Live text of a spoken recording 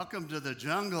Welcome to the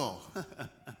jungle.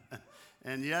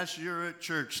 And yes, you're at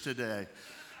church today.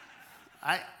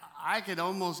 I could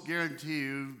almost guarantee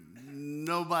you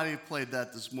nobody played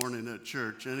that this morning at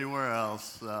church anywhere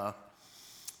else. I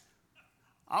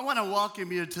want to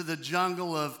welcome you to the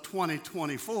jungle of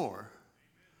 2024.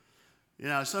 You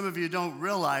know, some of you don't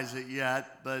realize it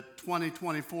yet, but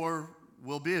 2024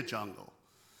 will be a jungle.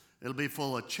 It'll be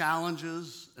full of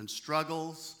challenges and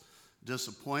struggles,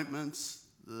 disappointments.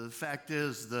 The fact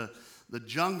is, the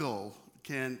jungle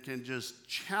can just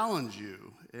challenge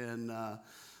you, and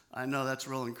I know that's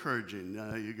real encouraging.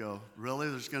 You go, really?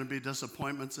 There's going to be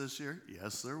disappointments this year?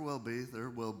 Yes, there will be.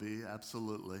 There will be,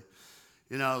 absolutely.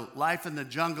 You know, life in the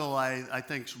jungle, I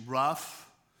think, is rough.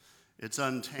 It's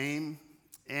untamed.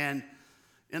 And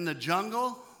in the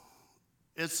jungle,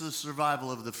 it's the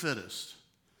survival of the fittest.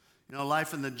 You know,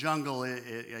 life in the jungle,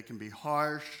 it can be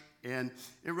harsh, and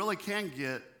it really can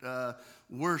get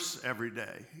worse every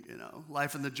day. You know,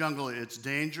 life in the jungle, it's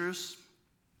dangerous.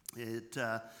 It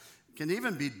can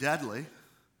even be deadly,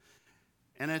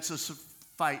 and it's a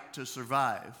fight to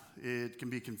survive. It can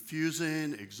be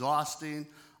confusing, exhausting,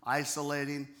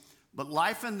 isolating, but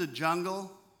life in the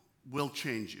jungle will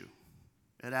change you.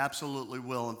 It absolutely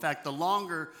will. In fact, the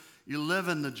longer you live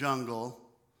in the jungle,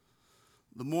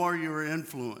 the more you are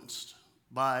influenced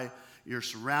by your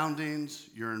surroundings,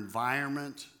 your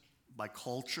environment, by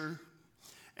culture.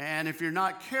 And if you're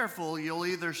not careful, you'll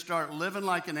either start living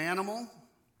like an animal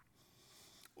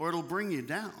or it'll bring you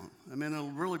down. I mean,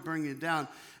 it'll really bring you down.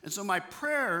 And so my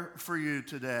prayer for you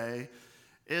today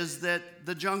is that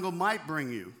the jungle might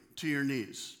bring you to your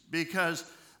knees, because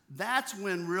that's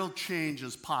when real change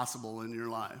is possible in your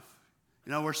life.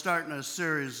 You know, we're starting a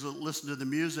series, Listen to the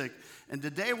Music, and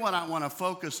today what I want to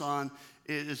focus on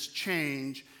is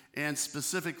change, and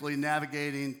specifically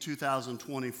navigating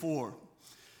 2024.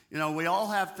 You know, we all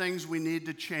have things we need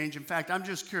to change. In fact, I'm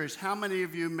just curious, how many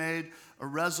of you made a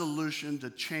resolution to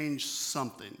change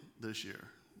something this year?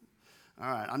 All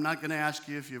right, I'm not going to ask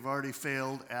you if you've already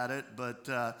failed at it, but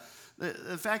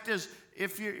the fact is,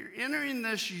 if you're entering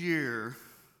this year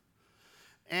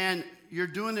and you're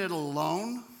doing it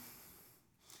alone,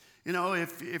 you know,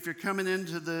 if you're coming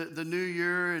into the new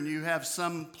year and you have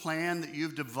some plan that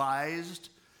you've devised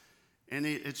and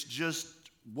it's just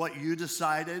what you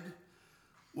decided,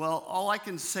 well, all I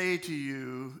can say to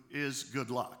you is good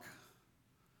luck.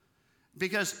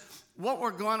 Because what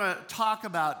we're going to talk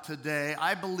about today,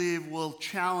 I believe, will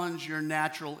challenge your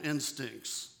natural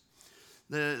instincts.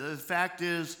 The fact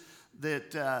is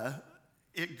that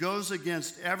it goes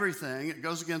against everything. It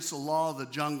goes against the law of the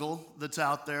jungle that's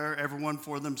out there, everyone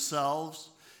for themselves.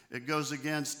 It goes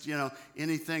against, you know,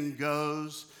 anything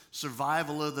goes,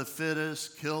 survival of the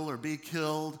fittest, kill or be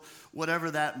killed,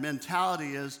 whatever that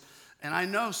mentality is. And I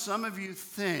know some of you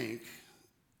think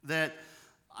that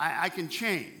I can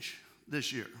change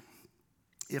this year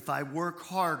if I work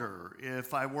harder,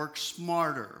 if I work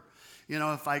smarter, you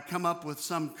know, if I come up with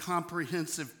some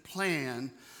comprehensive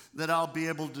plan, that I'll be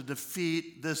able to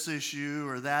defeat this issue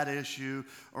or that issue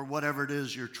or whatever it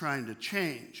is you're trying to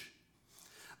change.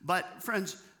 But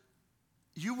friends,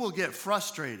 you will get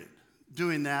frustrated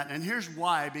doing that. And here's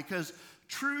why: because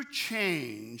true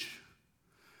change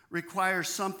requires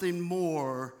something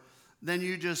more than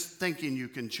you just thinking you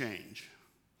can change.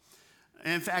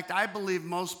 In fact, I believe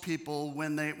most people,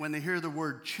 when they hear the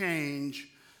word change,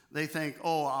 they think,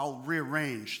 oh, I'll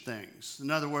rearrange things. In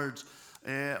other words,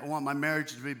 I want my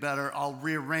marriage to be better, I'll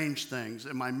rearrange things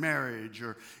in my marriage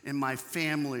or in my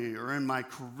family or in my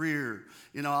career.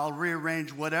 You know, I'll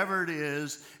rearrange whatever it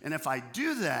is, and if I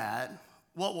do that,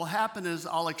 what will happen is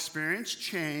I'll experience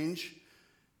change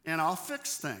and I'll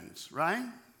fix things, right?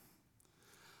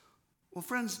 Well,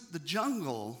 friends, the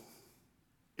jungle,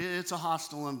 it's a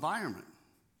hostile environment.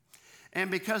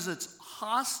 And because it's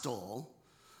hostile,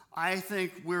 I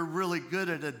think we're really good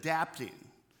at adapting,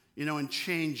 you know, and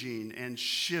changing and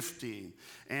shifting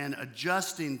and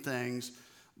adjusting things.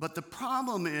 But the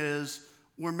problem is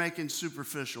we're making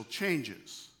superficial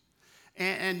changes.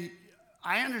 And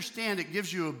I understand it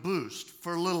gives you a boost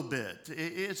for a little bit.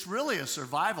 It's really a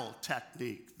survival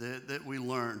technique that we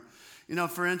learn. You know,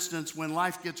 for instance, when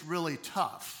life gets really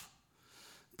tough,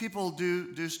 people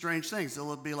do strange things.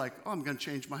 They'll be like, oh, I'm going to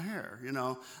change my hair. You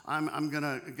know, I'm going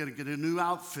to get a new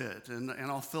outfit, and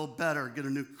I'll feel better, get a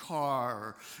new car,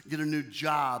 or get a new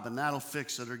job, and that'll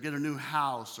fix it, or get a new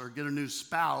house, or get a new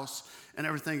spouse, and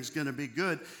everything's going to be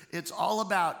good. It's all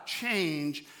about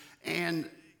change, and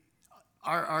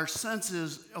our sense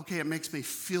is, okay, it makes me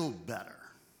feel better.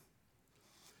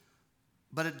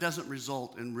 But it doesn't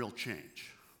result in real change.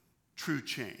 True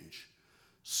change,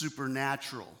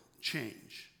 supernatural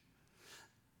change.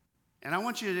 And I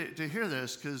want you to hear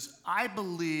this, because I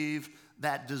believe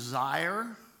that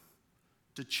desire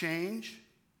to change,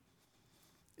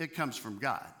 it comes from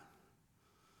God.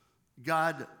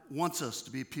 God wants us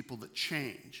to be people that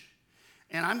change.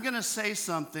 And I'm going to say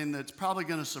something that's probably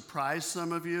going to surprise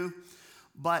some of you,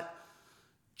 but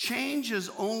change is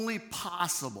only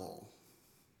possible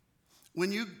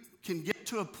when you can get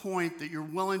to a point that you're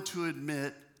willing to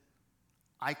admit,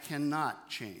 I cannot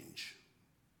change.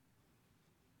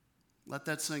 Let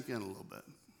that sink in a little bit.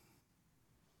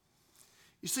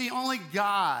 You see, only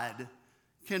God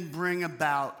can bring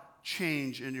about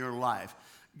change in your life.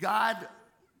 God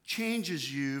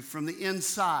changes you from the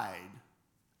inside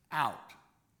out.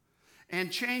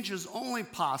 And change is only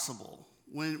possible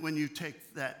when you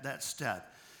take that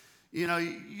step. You know,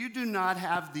 you do not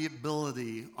have the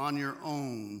ability on your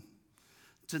own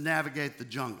to navigate the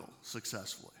jungle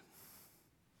successfully.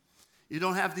 You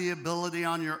don't have the ability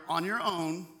on your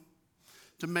own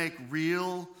to make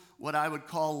real, what I would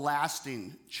call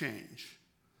lasting change.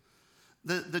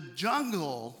 The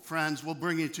jungle, friends, will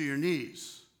bring you to your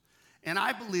knees. And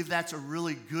I believe that's a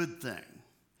really good thing.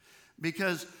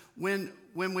 Because when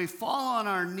we fall on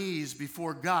our knees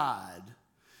before God,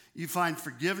 you find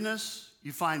forgiveness,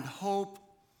 you find hope,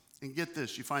 and get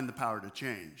this, you find the power to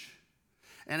change.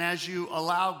 And as you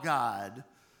allow God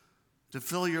to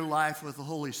fill your life with the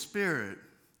Holy Spirit,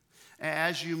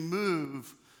 as you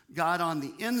move God on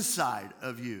the inside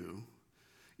of you,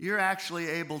 you're actually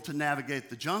able to navigate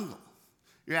the jungle.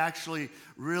 You actually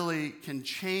really can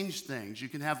change things. You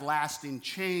can have lasting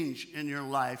change in your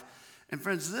life. And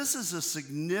friends, this is a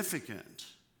significant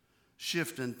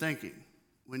shift in thinking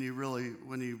when you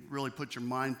really put your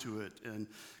mind to it and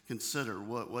consider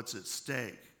what's at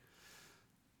stake.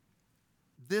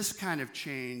 This kind of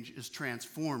change is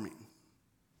transforming,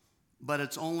 but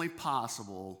it's only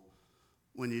possible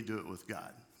when you do it with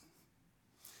God.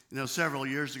 You know, several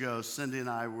years ago, Cindy and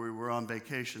I were on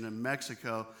vacation in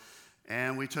Mexico,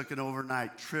 and we took an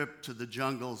overnight trip to the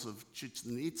jungles of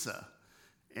Chichen Itza.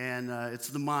 And it's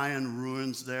the Mayan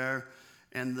ruins there.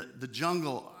 And the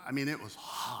jungle, I mean, it was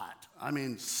hot. I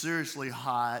mean, seriously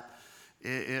hot.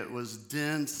 It was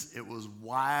dense. It was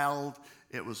wild.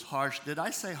 It was harsh. Did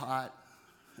I say hot?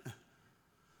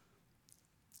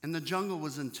 And the jungle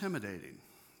was intimidating.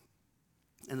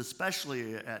 And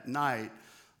especially at night,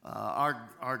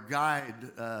 our guide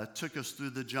took us through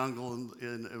the jungle,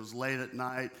 and it was late at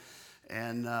night,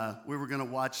 and we were going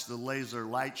to watch the laser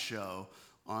light show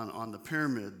on the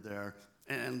pyramid there.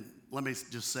 And let me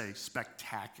just say,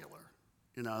 spectacular.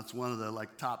 You know, it's one of the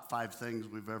top 5 things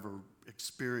we've ever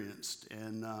experienced.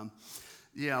 And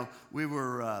we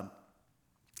were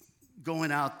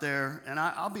going out there, and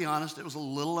I'll be honest, it was a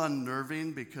little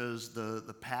unnerving because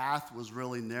the path was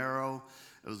really narrow.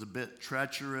 It was a bit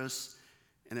treacherous,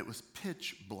 and it was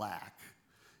pitch black.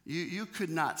 You could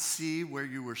not see where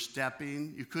you were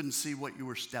stepping. You couldn't see what you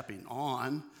were stepping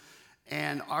on.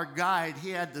 And our guide, he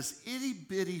had this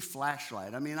itty-bitty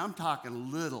flashlight. I mean, I'm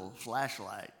talking little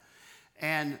flashlight.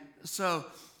 And so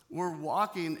we're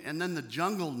walking, and then the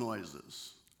jungle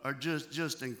noises are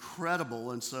just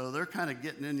incredible. And so they're kind of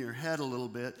getting in your head a little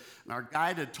bit. And our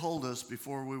guide had told us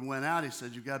before we went out, he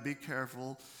said, you got to be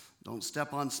careful. Don't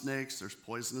step on snakes. There's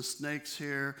poisonous snakes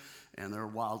here, and there are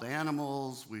wild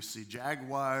animals. We see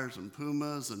jaguars and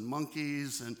pumas and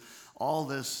monkeys and all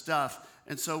this stuff.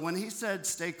 And so when he said,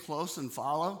 stay close and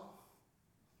follow,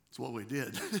 that's what we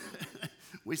did.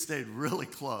 We stayed really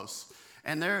close.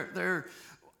 And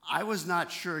I was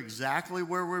not sure exactly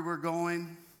where we were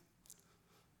going,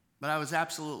 but I was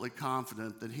absolutely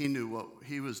confident that he knew what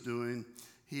he was doing.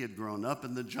 He had grown up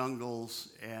in the jungles,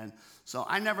 and so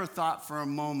I never thought for a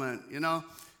moment,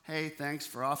 hey, thanks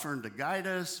for offering to guide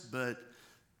us, but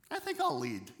I think I'll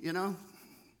lead,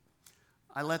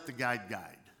 I let the guide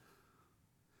guide.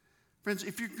 Friends,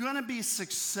 if you're going to be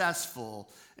successful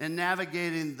in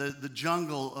navigating the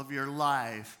jungle of your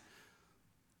life,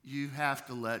 you have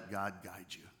to let God guide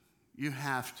you. You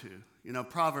have to.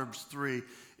 Proverbs 3,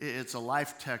 it's a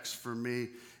life text for me.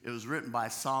 It was written by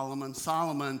Solomon.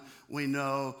 Solomon, we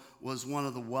know, was one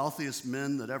of the wealthiest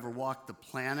men that ever walked the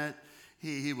planet.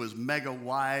 He was mega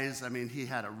wise. I mean, he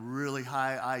had a really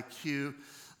high IQ.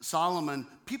 Solomon,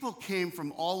 people came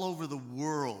from all over the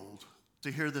world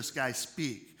to hear this guy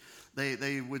speak.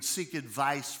 They would seek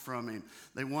advice from him.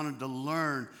 They wanted to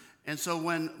learn. And so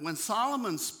when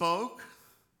Solomon spoke,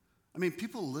 I mean,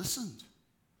 people listened.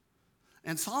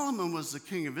 And Solomon was the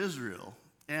king of Israel.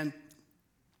 And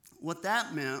what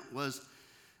that meant was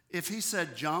if he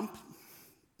said jump,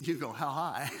 you go, how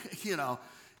high?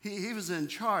 He was in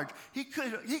charge. He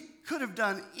could have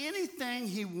done anything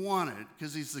he wanted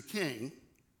because he's the king.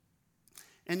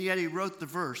 And yet he wrote the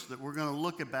verse that we're going to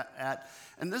look at.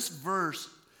 And this verse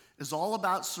is all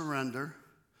about surrender.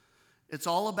 It's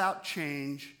all about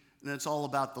change. And it's all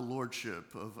about the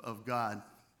lordship of God.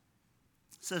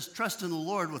 It says, trust in the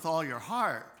Lord with all your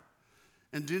heart.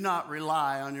 And do not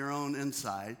rely on your own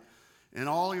insight. In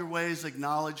all your ways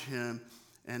acknowledge him,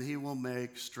 and he will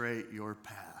make straight your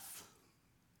path.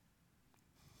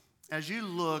 As you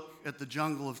look at the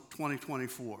jungle of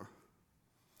 2024,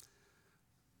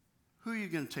 who are you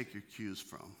going to take your cues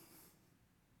from?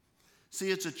 See,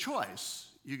 it's a choice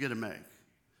you get to make.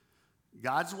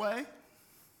 God's way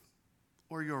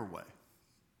or your way.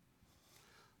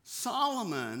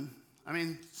 Solomon,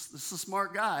 this is a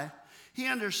smart guy. He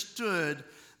understood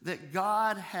that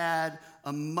God had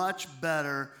a much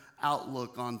better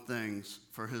outlook on things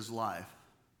for his life.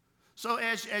 So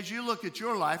as you look at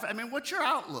your life, what's your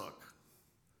outlook?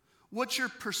 What's your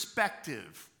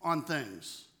perspective on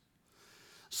things?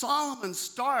 Solomon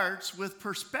starts with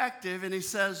perspective, and he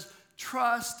says,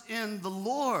 trust in the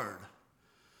Lord.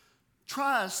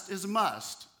 Trust is a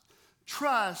must.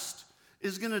 Trust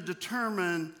is going to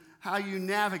determine how you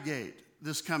navigate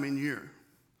this coming year.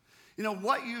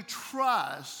 What you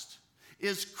trust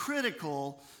is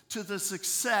critical to the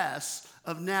success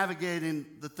of navigating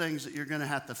the things that you're going to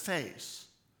have to face.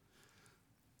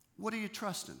 What are you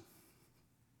trusting?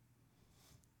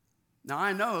 Now,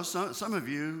 I know some of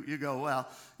you go, well,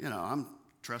 I'm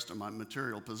trusting my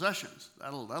material possessions.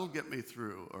 That'll get me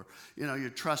through. Or, you're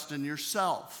trusting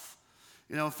yourself.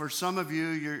 For some of you,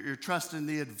 you're trusting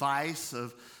the advice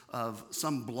of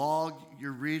some blog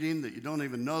you're reading that you don't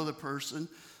even know the person.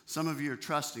 Some of you are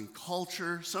trusting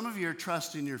culture. Some of you are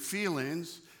trusting your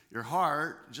feelings, your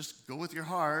heart. Just go with your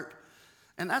heart.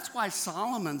 And that's why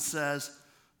Solomon says,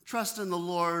 trust in the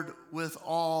Lord with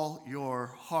all your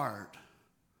heart.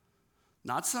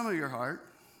 Not some of your heart.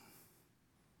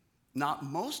 Not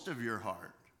most of your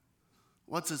heart.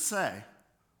 What's it say?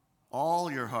 All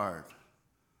your heart.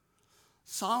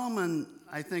 Solomon,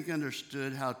 I think,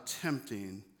 understood how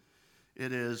tempting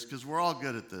it is, because we're all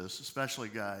good at this, especially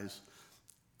guys,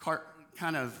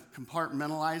 kind of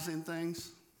compartmentalizing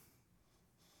things.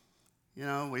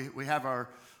 We have our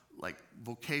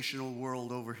vocational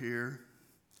world over here.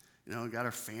 We got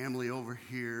our family over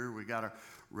here. We got our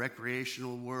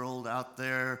recreational world out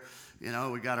there.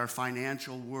 We got our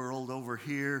financial world over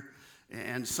here.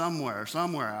 And somewhere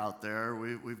out there,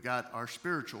 we've got our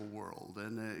spiritual world.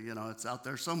 And, it's out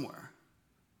there somewhere.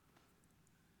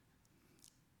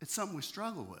 It's something we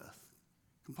struggle with,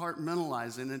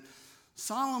 compartmentalizing. And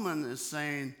Solomon is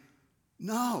saying,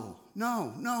 no,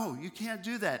 you can't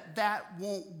do that. That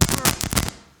won't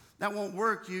work. That won't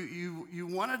work. You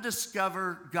want to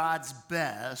discover God's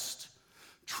best.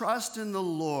 Trust in the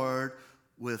Lord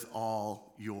with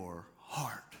all your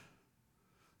heart.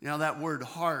 That word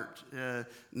heart, in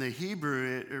the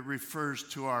Hebrew, it refers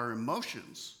to our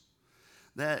emotions.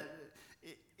 That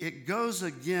it goes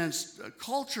against,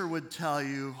 culture would tell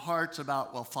you heart's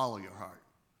about, well, follow your heart.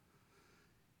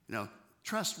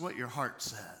 Trust what your heart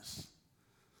says.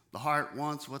 The heart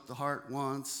wants what the heart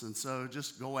wants, and so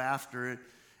just go after it.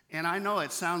 And I know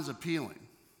it sounds appealing.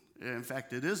 In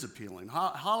fact, it is appealing.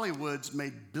 Hollywood's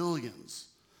made billions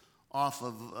off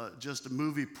of just a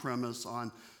movie premise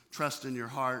on trust in your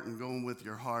heart and going with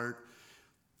your heart.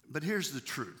 But here's the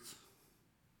truth.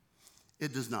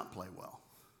 It does not play well.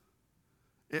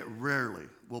 It rarely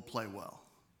will play well.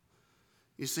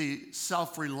 You see,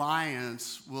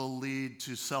 self-reliance will lead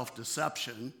to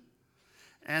self-deception,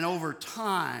 and over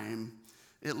time,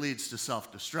 it leads to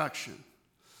self-destruction.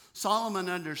 Solomon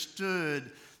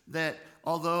understood that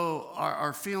although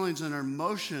our feelings and our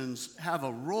emotions have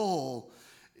a role,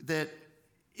 that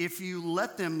if you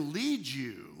let them lead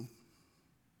you,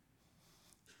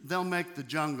 they'll make the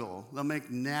jungle, they'll make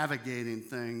navigating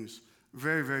things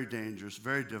very, very dangerous,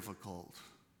 very difficult.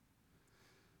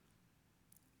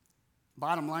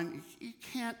 Bottom line, you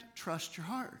can't trust your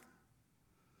heart.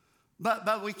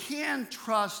 But we can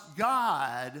trust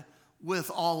God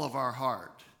with all of our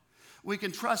heart. We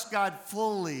can trust God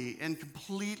fully and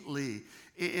completely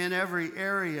in every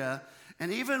area.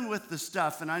 And even with the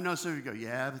stuff, and I know some of you go,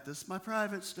 yeah, but this is my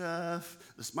private stuff.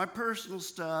 This is my personal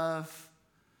stuff.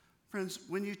 Friends,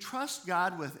 when you trust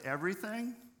God with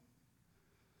everything,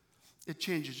 it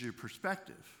changes your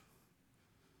perspective.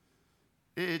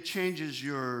 It changes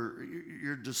your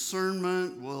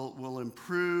discernment will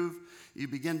improve. You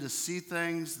begin to see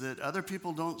things that other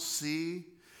people don't see.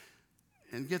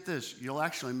 And get this, you'll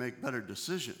actually make better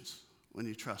decisions when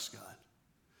you trust God.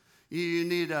 You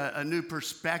need a new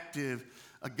perspective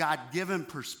a God-given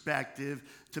perspective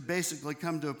to basically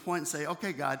come to a point and say,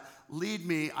 okay, God, lead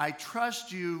me. I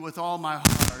trust you with all my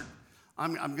heart.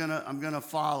 I'm gonna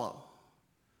follow.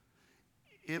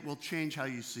 It will change how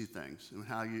you see things and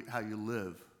how you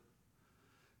live.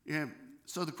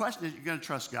 So the question is, you're going to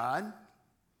trust God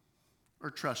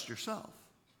or trust yourself?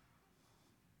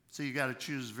 So you got to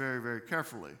choose very, very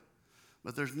carefully.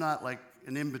 But there's not like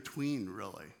an in-between,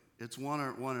 really. It's one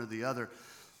or the other.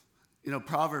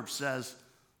 Proverbs says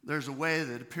there's a way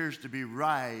that appears to be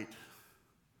right,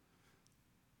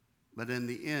 but in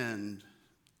the end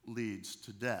leads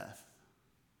to death.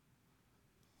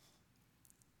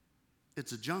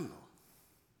 It's a jungle.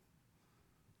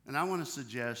 And I want to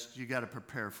suggest you got to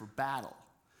prepare for battle,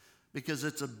 because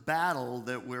it's a battle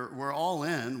that we're all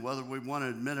in, whether we want to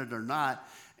admit it or not,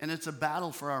 and it's a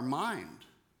battle for our mind.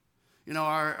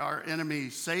 Our enemy,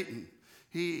 Satan,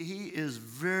 he is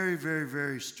very, very,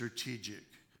 very strategic.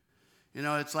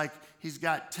 It's like he's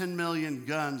got 10 million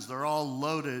guns. They're all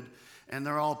loaded, and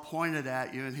they're all pointed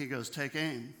at you, and he goes, take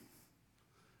aim.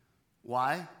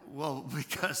 Why? Well,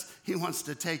 because he wants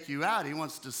to take you out. He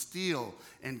wants to steal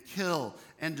and kill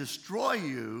and destroy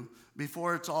you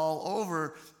before it's all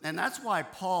over. And that's why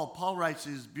Paul writes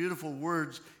these beautiful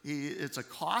words. It's a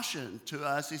caution to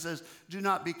us. He says, do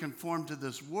not be conformed to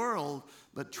this world,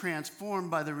 but transformed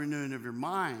by the renewing of your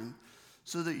mind,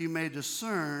 so that you may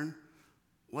discern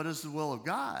what is the will of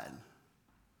God.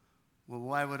 Well,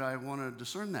 why would I want to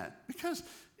discern that? Because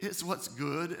it's what's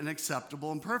good and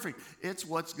acceptable and perfect. It's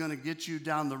what's going to get you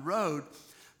down the road.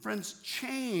 Friends,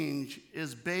 change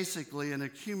is basically an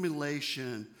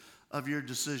accumulation of your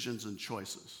decisions and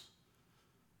choices.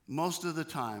 Most of the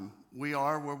time, we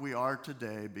are where we are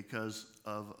today because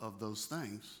of those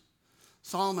things.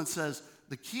 Solomon says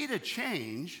the key to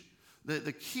change,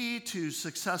 the key to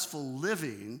successful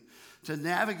living, to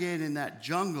navigating that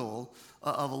jungle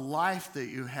of a life that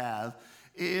you have,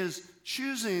 is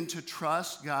choosing to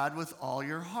trust God with all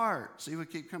your heart. See, we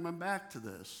keep coming back to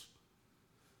this.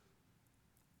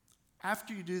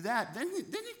 After you do that, then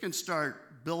you can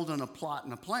start building a plot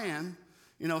and a plan,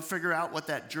 figure out what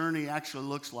that journey actually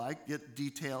looks like, get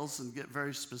details and get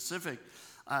very specific.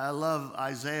 I love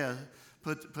Isaiah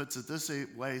puts it this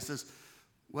way. He says,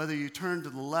 whether you turn to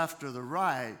the left or the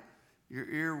right, your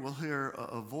ear will hear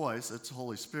a voice, that's the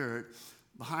Holy Spirit,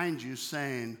 behind you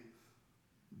saying,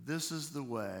 this is the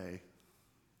way,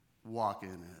 walk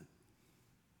in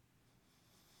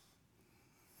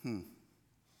it.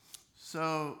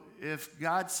 So if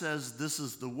God says this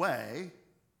is the way,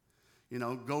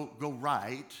 go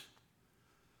right,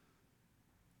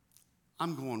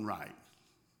 I'm going right.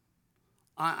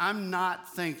 I'm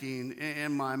not thinking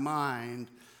in my mind,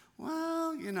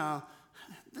 well,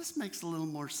 this makes a little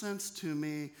more sense to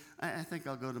me. I think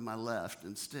I'll go to my left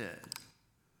instead.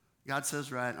 God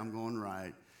says right, I'm going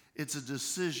right. It's a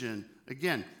decision.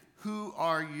 Again, who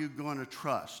are you going to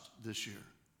trust this year?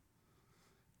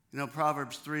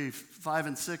 Proverbs 3, 5,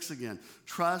 and 6 again.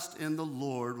 Trust in the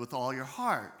Lord with all your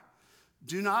heart.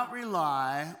 Do not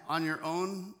rely on your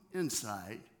own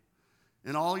insight.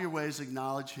 In all your ways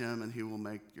acknowledge him, and he will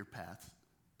make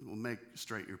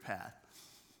straight your path.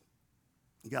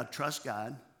 You got to trust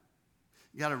God.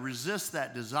 You got to resist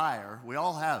that desire. We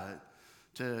all have it,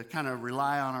 to kind of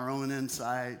rely on our own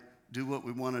insight, do what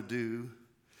we want to do.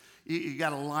 You got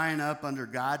to line up under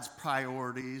God's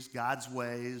priorities, God's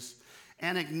ways,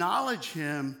 and acknowledge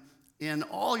him in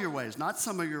all your ways, not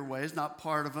some of your ways, not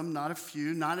part of them, not a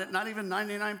few, not even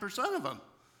 99% of them.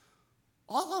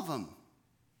 All of them.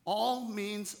 All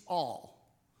means all.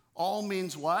 All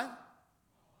means what?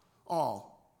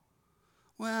 All.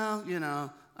 Well,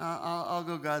 I'll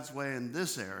go God's way in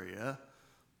this area,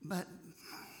 but,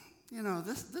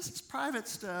 this is private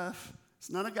stuff. It's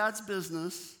none of God's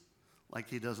business, like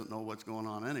he doesn't know what's going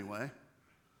on anyway.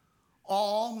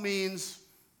 All means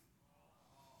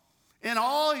in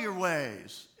all your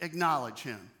ways, acknowledge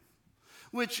him,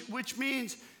 which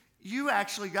means you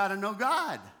actually got to know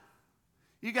God.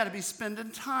 You got to be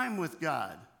spending time with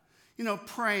God,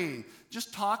 praying,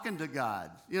 just talking to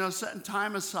God, setting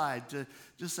time aside to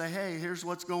just say, hey, here's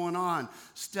what's going on,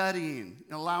 studying,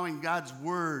 allowing God's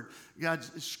word,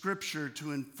 God's scripture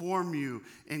to inform you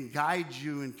and guide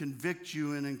you and convict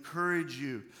you and encourage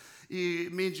you.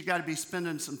 It means you got to be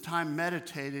spending some time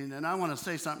meditating. And I want to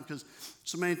say something, because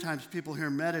so many times people hear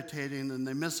meditating and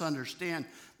they misunderstand.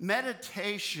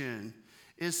 Meditation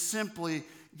is simply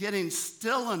getting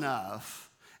still enough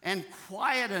and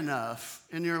quiet enough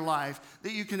in your life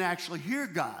that you can actually hear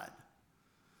God.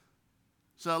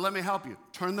 So let me help you.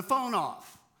 Turn the phone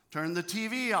off. Turn the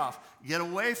TV off. Get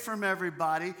away from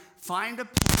everybody. Find a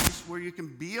place where you can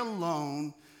be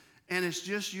alone and it's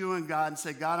just you and God, and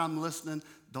say, God, I'm listening.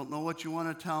 Don't know what you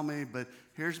want to tell me, but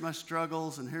here's my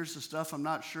struggles, and here's the stuff I'm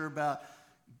not sure about.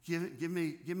 Give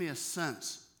me a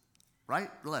sense,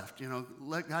 right, left.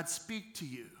 Let God speak to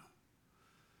you.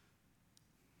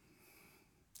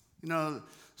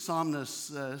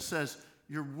 Psalmist says,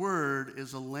 your word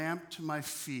is a lamp to my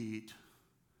feet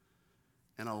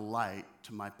and a light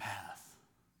to my path.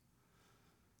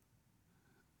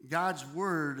 God's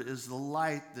word is the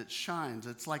light that shines.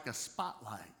 It's like a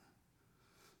spotlight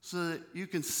so that you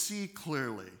can see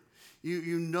clearly.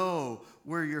 You know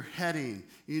where you're heading.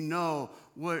 You know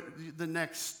what the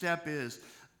next step is.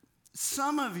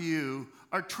 Some of you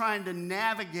are trying to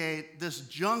navigate this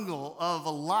jungle of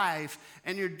a life,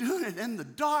 and you're doing it in the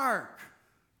dark.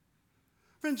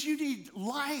 Friends, you need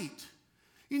light.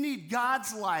 You need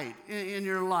God's light in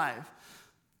your life.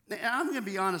 And I'm going to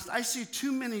be honest, I see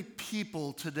too many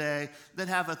people today that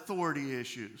have authority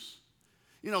issues.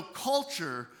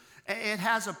 Culture, it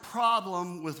has a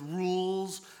problem with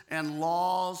rules and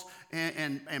laws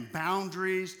and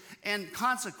boundaries, and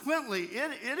consequently,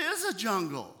 it is a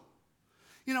jungle.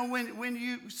 When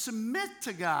you submit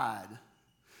to God,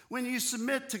 when you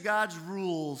submit to God's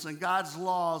rules and God's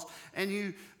laws, and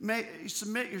you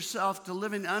submit yourself to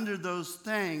living under those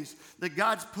things that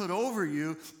God's put over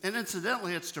you, and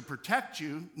incidentally, it's to protect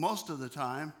you most of the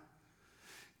time,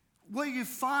 what you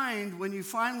find when you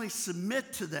finally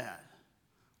submit to that,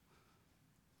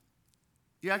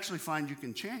 you actually find you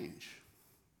can change.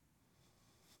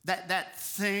 That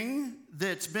thing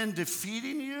that's been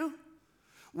defeating you,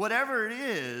 whatever it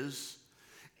is,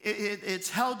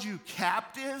 it's held you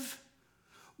captive.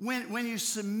 When you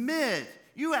submit,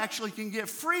 you actually can get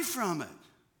free from it.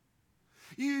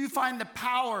 You find the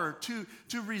power to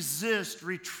resist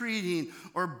retreating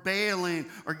or bailing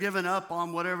or giving up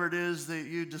on whatever it is that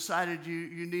you decided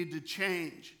you need to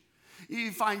change. You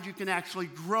find you can actually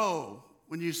grow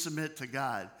when you submit to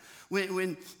God.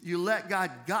 When you let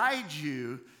God guide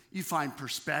you, you find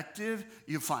perspective,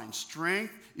 you find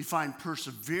strength, you find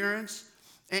perseverance.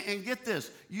 And get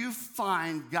this, you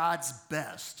find God's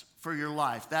best for your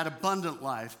life, that abundant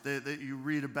life that you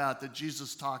read about, that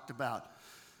Jesus talked about.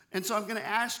 And so I'm going to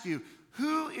ask you,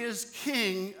 who is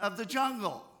king of the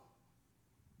jungle?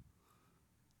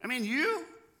 You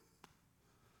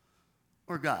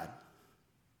or God?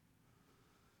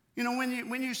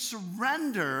 When you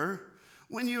surrender,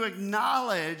 when you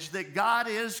acknowledge that God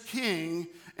is king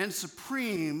and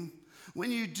supreme,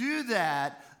 when you do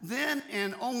that, then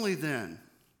and only then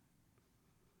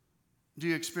do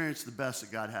you experience the best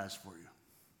that God has for you.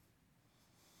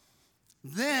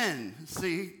 Then,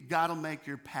 see, God will make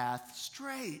your path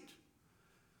straight.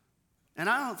 And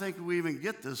I don't think we even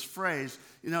get this phrase,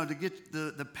 to get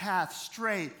the path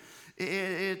straight.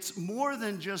 It's more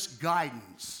than just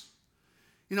guidance.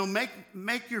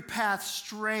 Make your path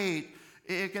straight.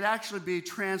 It could actually be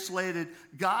translated,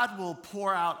 God will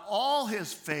pour out all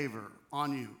his favor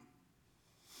on you.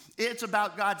 It's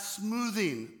about God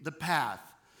smoothing the path,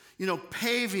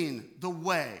 paving the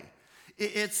way.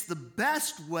 It's the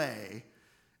best way.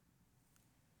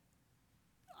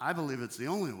 I believe it's the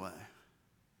only way.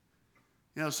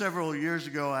 Several years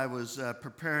ago, I was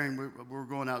preparing, we were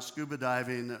going out scuba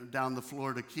diving down the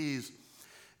Florida Keys,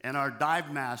 and our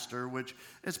dive master, which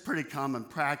is pretty common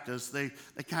practice, they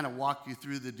kind of walk you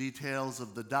through the details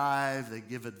of the dive, they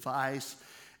give advice,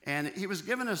 and he was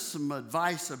giving us some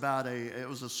advice about it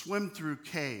was a swim-through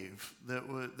cave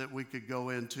that we could go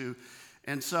into,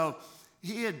 and so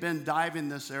he had been diving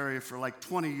this area for like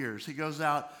 20 years. He goes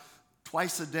out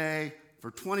twice a day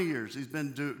for 20 years. He's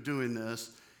been doing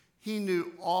this. He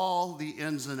knew all the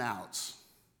ins and outs.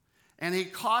 And he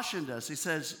cautioned us. He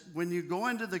says, when you go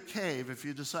into the cave, if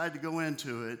you decide to go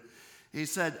into it, he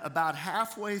said, about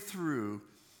halfway through,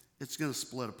 it's going to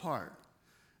split apart.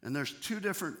 And there's two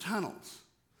different tunnels.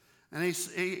 And he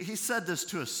said this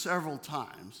to us several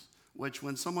times, which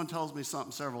when someone tells me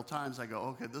something several times, I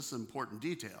go, okay, this is an important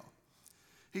detail.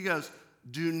 He goes,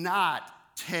 do not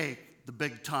take the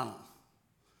big tunnel.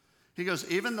 He goes,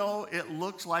 even though it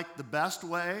looks like the best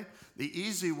way, the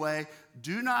easy way,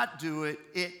 do not do it.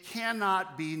 It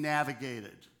cannot be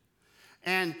navigated.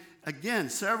 And again,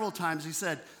 several times he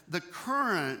said, the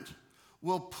current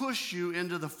will push you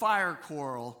into the fire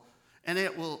coral and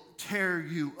it will tear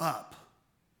you up.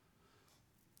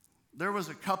 There was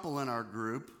a couple in our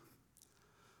group,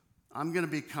 I'm going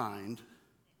to be kind,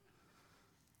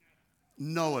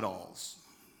 know-it-alls.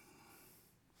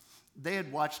 They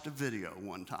had watched a video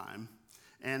one time,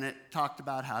 and it talked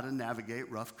about how to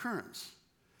navigate rough currents.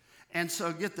 And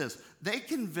so get this, they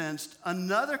convinced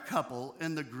another couple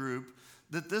in the group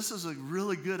that this is a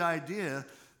really good idea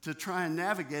to try and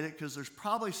navigate it because there's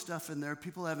probably stuff in there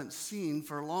people haven't seen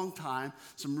for a long time,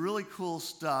 some really cool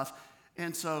stuff.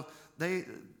 And so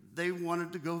they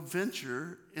wanted to go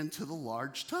venture into the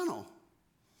large tunnel.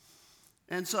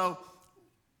 And so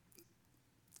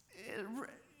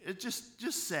it's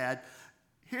just sad.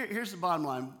 Here's the bottom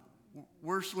line.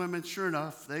 We're swimming, sure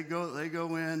enough, they go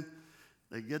in,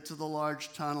 they get to the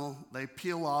large tunnel, they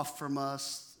peel off from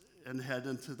us and head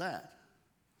into that.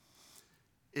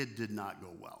 It did not go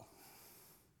well.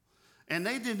 And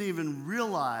they didn't even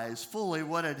realize fully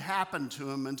what had happened to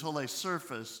them until they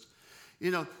surfaced.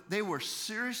 You know, they were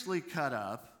seriously cut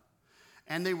up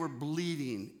and they were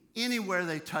bleeding. Anywhere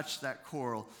they touched that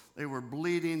coral, they were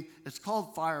bleeding. It's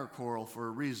called fire coral for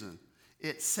a reason.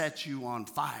 It sets you on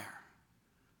fire.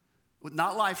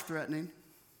 Not life-threatening,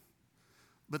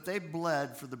 but they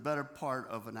bled for the better part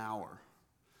of an hour.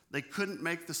 They couldn't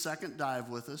make the second dive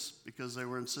with us because they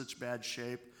were in such bad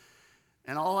shape.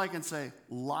 And all I can say,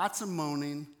 lots of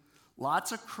moaning,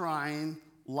 lots of crying,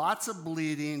 lots of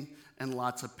bleeding, and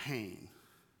lots of pain.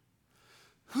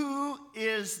 Who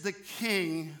is the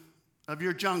king of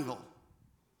your jungle?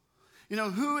 You know,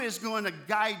 who is going to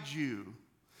guide you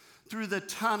through the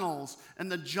tunnels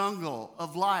and the jungle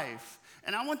of life?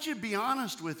 And I want you to be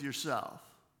honest with yourself.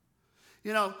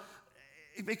 You know,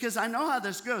 because I know how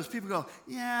this goes. People go,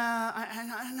 yeah,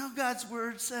 I know God's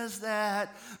word says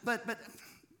that, but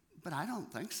I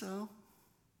don't think so.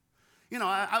 You know,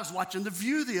 I was watching The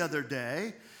View the other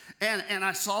day, and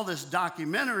I saw this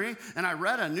documentary, and I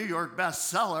read a New York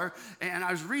bestseller, and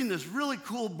I was reading this really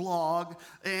cool blog,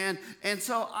 and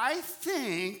so I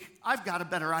think I've got a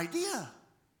better idea.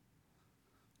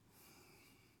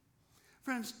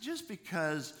 Friends, just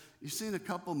because you've seen a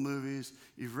couple movies,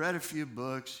 you've read a few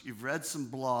books, you've read some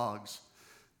blogs,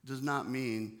 does not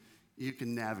mean you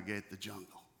can navigate the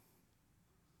jungle.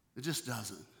 It just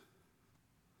doesn't.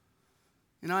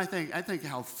 You know, I think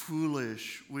how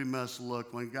foolish we must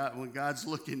look when God's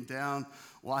looking down,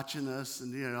 watching us,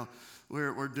 and, you know,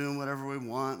 we're doing whatever we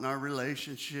want in our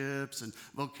relationships, and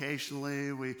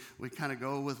vocationally we kind of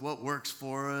go with what works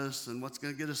for us and what's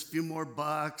going to get us a few more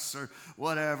bucks or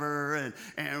whatever,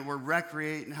 and we're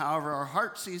recreating however our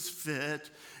heart sees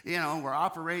fit. You know, we're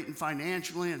operating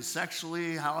financially and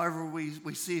sexually however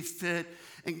we see fit.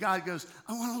 And God goes,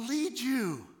 I want to lead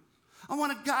you. I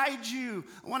want to guide you.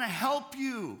 I want to help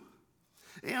you,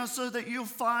 you know, so that you'll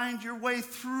find your way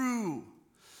through,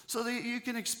 so that you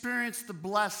can experience the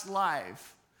blessed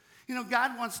life. You know,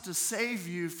 God wants to save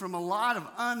you from a lot of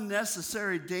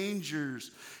unnecessary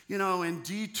dangers, you know, and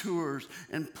detours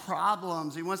and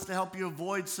problems. He wants to help you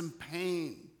avoid some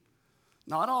pain.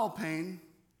 Not all pain,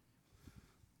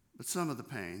 but some of the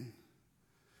pain.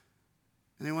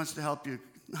 And he wants to help you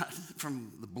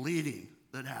from the bleeding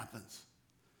that happens.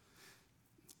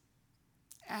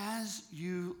 As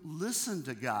you listen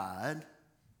to God,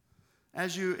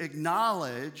 as you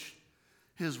acknowledge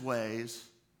his ways,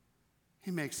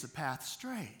 he makes the path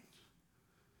straight.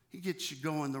 He gets you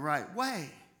going the right way.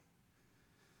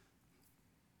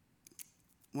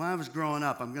 When I was growing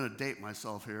up, I'm going to date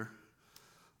myself here,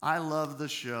 I loved the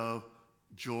show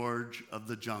George of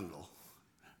the Jungle.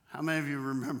 How many of you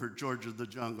remember George of the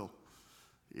Jungle?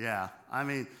 Yeah, I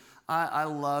mean, I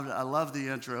love the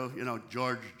intro, you know,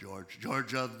 George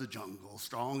of the Jungle,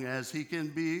 strong as he can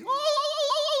be.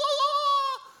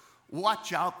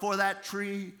 Watch out for that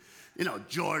tree. You know,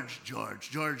 George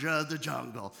of the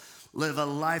Jungle. Live a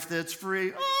life that's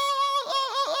free.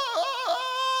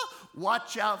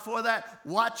 Watch out for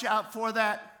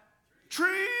that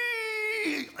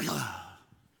tree.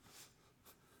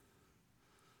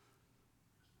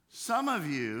 Some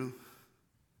of you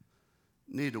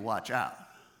need to watch out.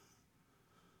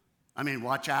 I mean,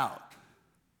 watch out,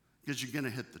 because you're going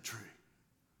to hit the tree.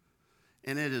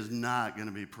 And it is not going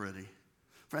to be pretty.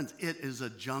 Friends, it is a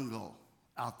jungle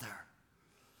out there.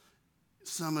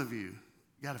 Some of you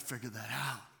got to figure that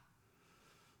out.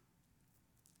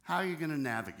 How are you going to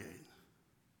navigate?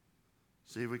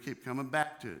 See, we keep coming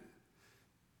back to it.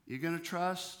 You going to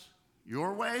trust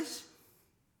your ways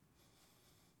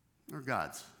or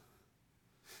God's?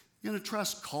 You going to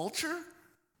trust culture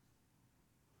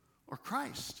or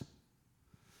Christ?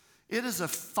 It is a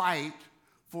fight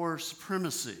for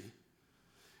supremacy.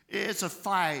 It's a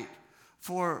fight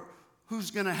for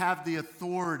who's going to have the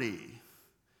authority.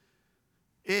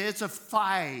 It's a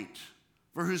fight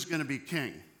for who's going to be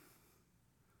king.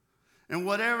 And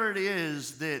whatever it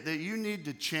is that you need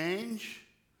to change,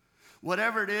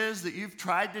 whatever it is that you've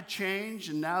tried to change,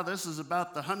 and now this is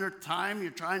about the 100th time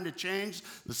you're trying to change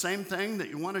the same thing that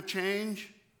you want to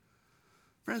change.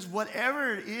 Friends,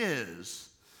 whatever it is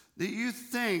that you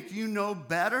think you know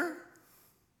better,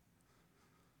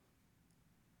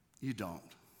 You don't.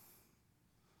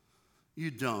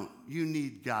 You don't. You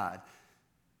need God.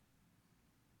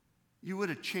 You would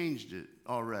have changed it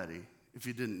already if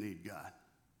you didn't need God.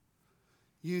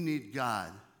 You need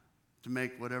God to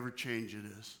make whatever change it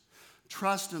is.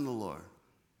 Trust in the Lord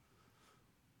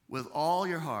with all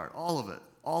your heart, all of it,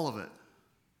 all of it.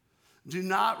 Do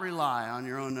not rely on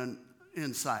your own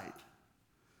insight.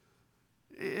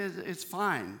 It's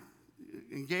fine.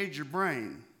 Engage your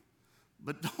brain,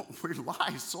 but don't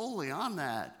rely solely on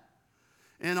that.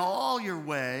 In all your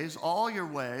ways, all your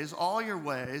ways, all your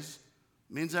ways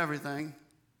means everything.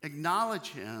 Acknowledge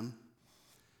him.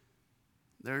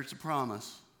 There's a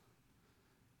promise.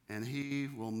 And he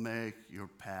will make your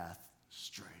path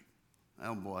straight.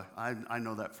 Oh boy, I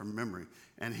know that from memory.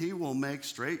 And he will make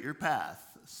straight your path.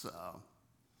 So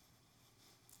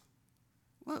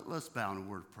let's bow in a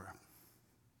word of prayer.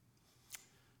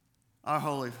 Our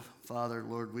Holy Father,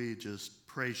 Lord, we just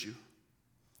praise you.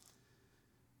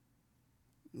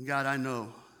 And God, I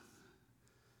know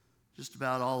just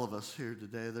about all of us here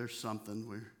today, there's something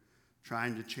we're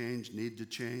trying to change, need to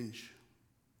change.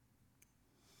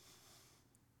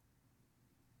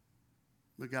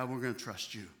 But God, we're going to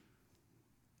trust you.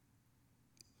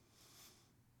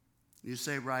 You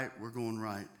say right, we're going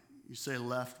right. You say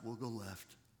left, we'll go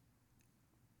left.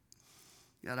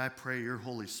 God, I pray your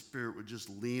Holy Spirit would just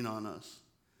lean on us.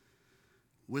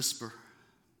 Whisper.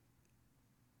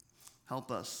 Help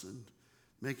us in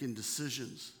making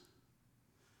decisions.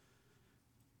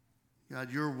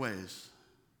 God, your ways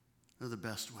are the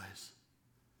best ways.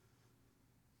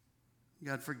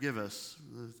 God, forgive us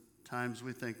for the times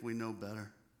we think we know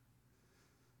better.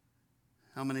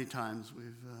 How many times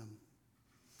we've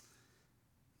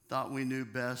thought we knew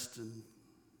best, and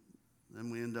then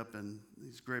we end up in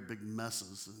these great big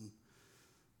messes, and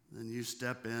then you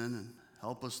step in and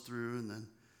help us through, and then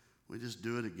we just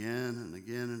do it again and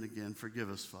again and again. Forgive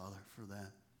us, Father, for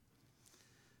that.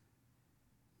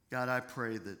 God, I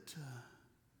pray that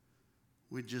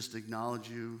we just acknowledge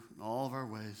you in all of our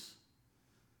ways,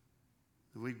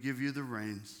 that we'd give you the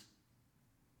reins.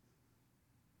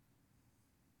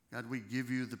 God, we give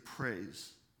you the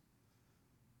praise,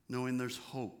 knowing there's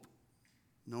hope,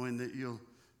 knowing that you'll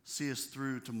see us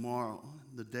through tomorrow,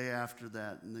 the day after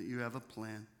that, and that you have a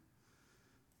plan.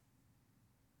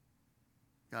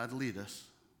 God, lead us.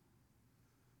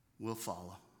 We'll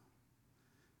follow.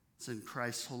 It's in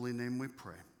Christ's holy name we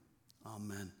pray.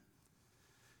 Amen.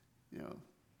 You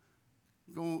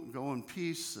know, go in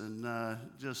peace, and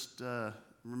just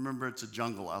remember it's a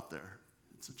jungle out there.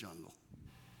 It's a jungle.